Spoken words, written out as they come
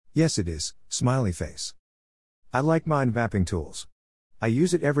Yes it is, smiley face. I like mind mapping tools. I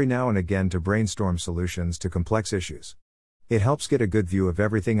use it every now and again to brainstorm solutions to complex issues. It helps get a good view of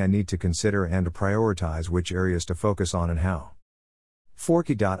everything I need to consider and to prioritize which areas to focus on and how.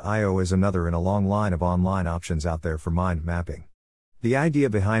 Forky.io is another in a long line of online options out there for mind mapping. The idea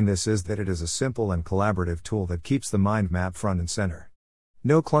behind this is that it is a simple and collaborative tool that keeps the mind map front and center.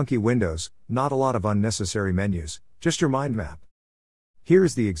 No clunky windows, not a lot of unnecessary menus, just your mind map. Here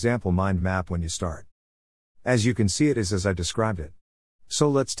is the example mind map when you start. As you can see, it is as I described it. So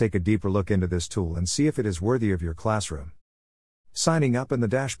let's take a deeper look into this tool and see if it is worthy of your classroom. Signing up in the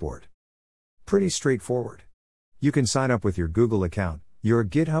dashboard. Pretty straightforward. You can sign up with your Google account, your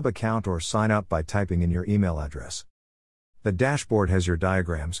GitHub account, or sign up by typing in your email address. The dashboard has your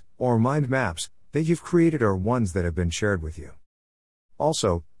diagrams, or mind maps, that you've created or ones that have been shared with you.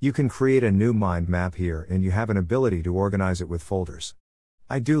 Also, you can create a new mind map here and you have an ability to organize it with folders.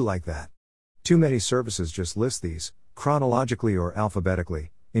 I do like that. Too many services just list these, chronologically or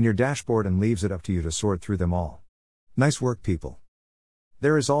alphabetically, in your dashboard and leaves it up to you to sort through them all. Nice work, people.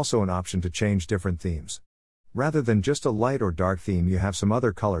 There is also an option to change different themes. Rather than just a light or dark theme, you have some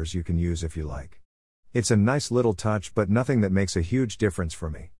other colors you can use if you like. It's a nice little touch, but nothing that makes a huge difference for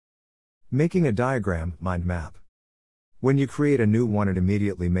me. Making a diagram, mind map. When you create a new one, it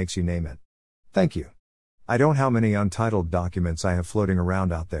immediately makes you name it. Thank you. I don't know how many untitled documents I have floating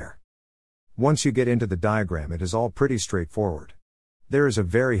around out there. Once you get into the diagram, it is all pretty straightforward. There is a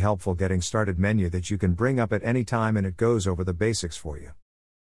very helpful getting started menu that you can bring up at any time, and it goes over the basics for you.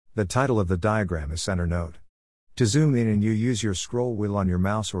 The title of the diagram is Center Node. To zoom in, and you use your scroll wheel on your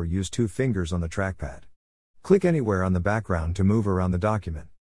mouse or use 2 fingers on the trackpad. Click anywhere on the background to move around the document.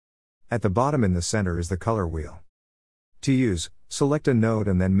 At the bottom in the center is the color wheel. To use, select a node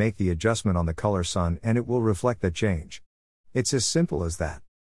and then make the adjustment on the color sun, and it will reflect that change. It's as simple as that.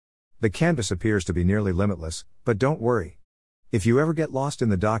 The canvas appears to be nearly limitless, but don't worry. If you ever get lost in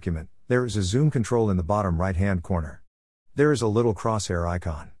the document, there is a zoom control in the bottom right-hand corner. There is a little crosshair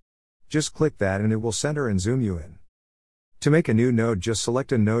icon. Just click that and it will center and zoom you in. To make a new node, just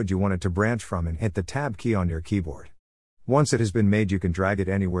select a node you want it to branch from and hit the Tab key on your keyboard. Once it has been made, you can drag it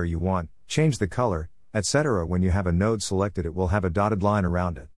anywhere you want, change the color, etc. When you have a node selected, it will have a dotted line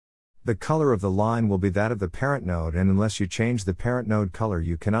around it. The color of the line will be that of the parent node, and unless you change the parent node color,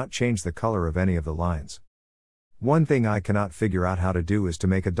 you cannot change the color of any of the lines. One thing I cannot figure out how to do is to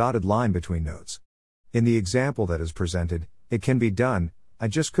make a dotted line between nodes. In the example that is presented, it can be done, I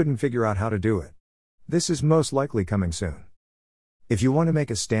just couldn't figure out how to do it. This is most likely coming soon. If you want to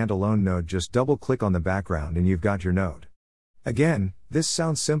make a standalone node, just double-click on the background and you've got your node. Again, this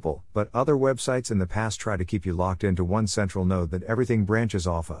sounds simple, but other websites in the past try to keep you locked into one central node that everything branches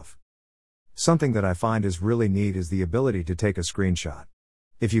off of. Something that I find is really neat is the ability to take a screenshot.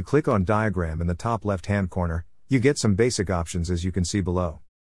 If you click on Diagram in the top left-hand corner, you get some basic options as you can see below.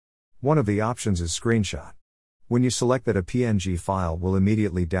 One of the options is Screenshot. When you select that, a PNG file will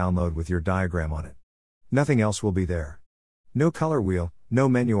immediately download with your diagram on it. Nothing else will be there. No color wheel, no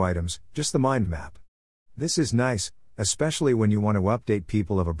menu items, just the mind map. This is nice, especially when you want to update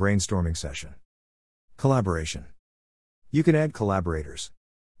people of a brainstorming session. Collaboration. You can add collaborators.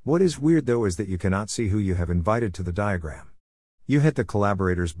 What is weird though is that you cannot see who you have invited to the diagram. You hit the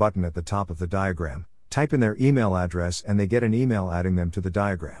collaborators button at the top of the diagram, type in their email address, and they get an email adding them to the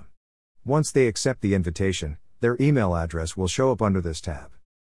diagram. Once they accept the invitation, their email address will show up under this tab.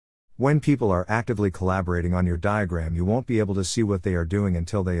 When people are actively collaborating on your diagram, you won't be able to see what they are doing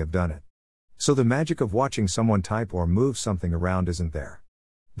until they have done it. So the magic of watching someone type or move something around isn't there.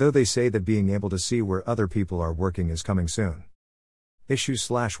 Though they say that being able to see where other people are working is coming soon.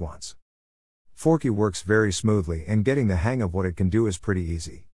 Issues/wants. Forky works very smoothly, and getting the hang of what it can do is pretty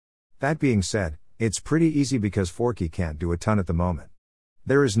easy. That being said, it's pretty easy because Forky can't do a ton at the moment.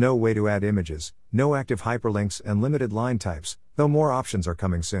 There is no way to add images, no active hyperlinks, and limited line types, though more options are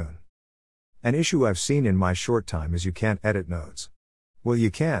coming soon. An issue I've seen in my short time is you can't edit nodes. Well, you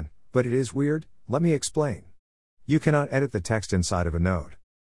can, but it is weird. Let me explain. You cannot edit the text inside of a node.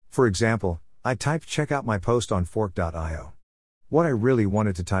 For example, I typed check out my post on fork.io. What I really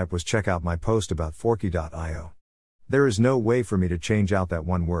wanted to type was check out my post about forky.io. There is no way for me to change out that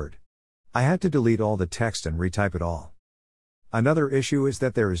one word. I had to delete all the text and retype it all. Another issue is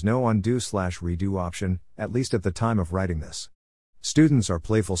that there is no undo/redo option, at least at the time of writing this. Students are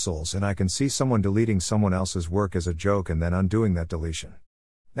playful souls, and I can see someone deleting someone else's work as a joke and then undoing that deletion.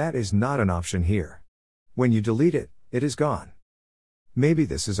 That is not an option here. When you delete it, it is gone. Maybe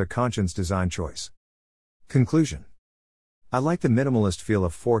this is a conscious design choice. Conclusion. I like the minimalist feel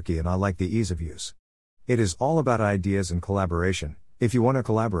of Forky, and I like the ease of use. It is all about ideas and collaboration. If you want to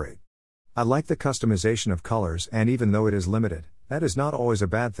collaborate. I like the customization of colors, and even though it is limited, that is not always a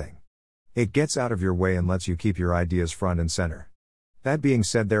bad thing. It gets out of your way and lets you keep your ideas front and center. That being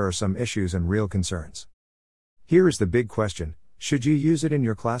said, there are some issues and real concerns. Here is the big question: should you use it in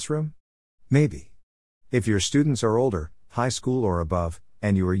your classroom? Maybe. If your students are older, high school or above,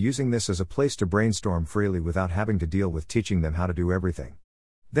 and you are using this as a place to brainstorm freely without having to deal with teaching them how to do everything,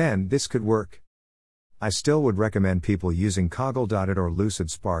 then this could work. I still would recommend people using Kaggle.it or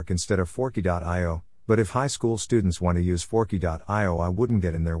LucidSpark instead of Forky.io, but if high school students want to use Forky.io, I wouldn't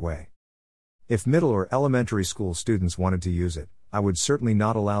get in their way. If middle or elementary school students wanted to use it, I would certainly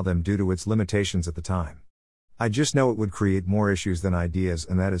not allow them due to its limitations at the time. I just know it would create more issues than ideas,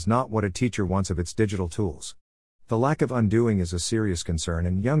 and that is not what a teacher wants of its digital tools. The lack of undoing is a serious concern,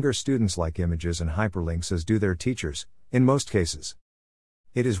 and younger students like images and hyperlinks as do their teachers, in most cases.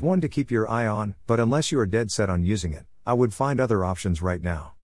 It is one to keep your eye on, but unless you are dead set on using it, I would find other options right now.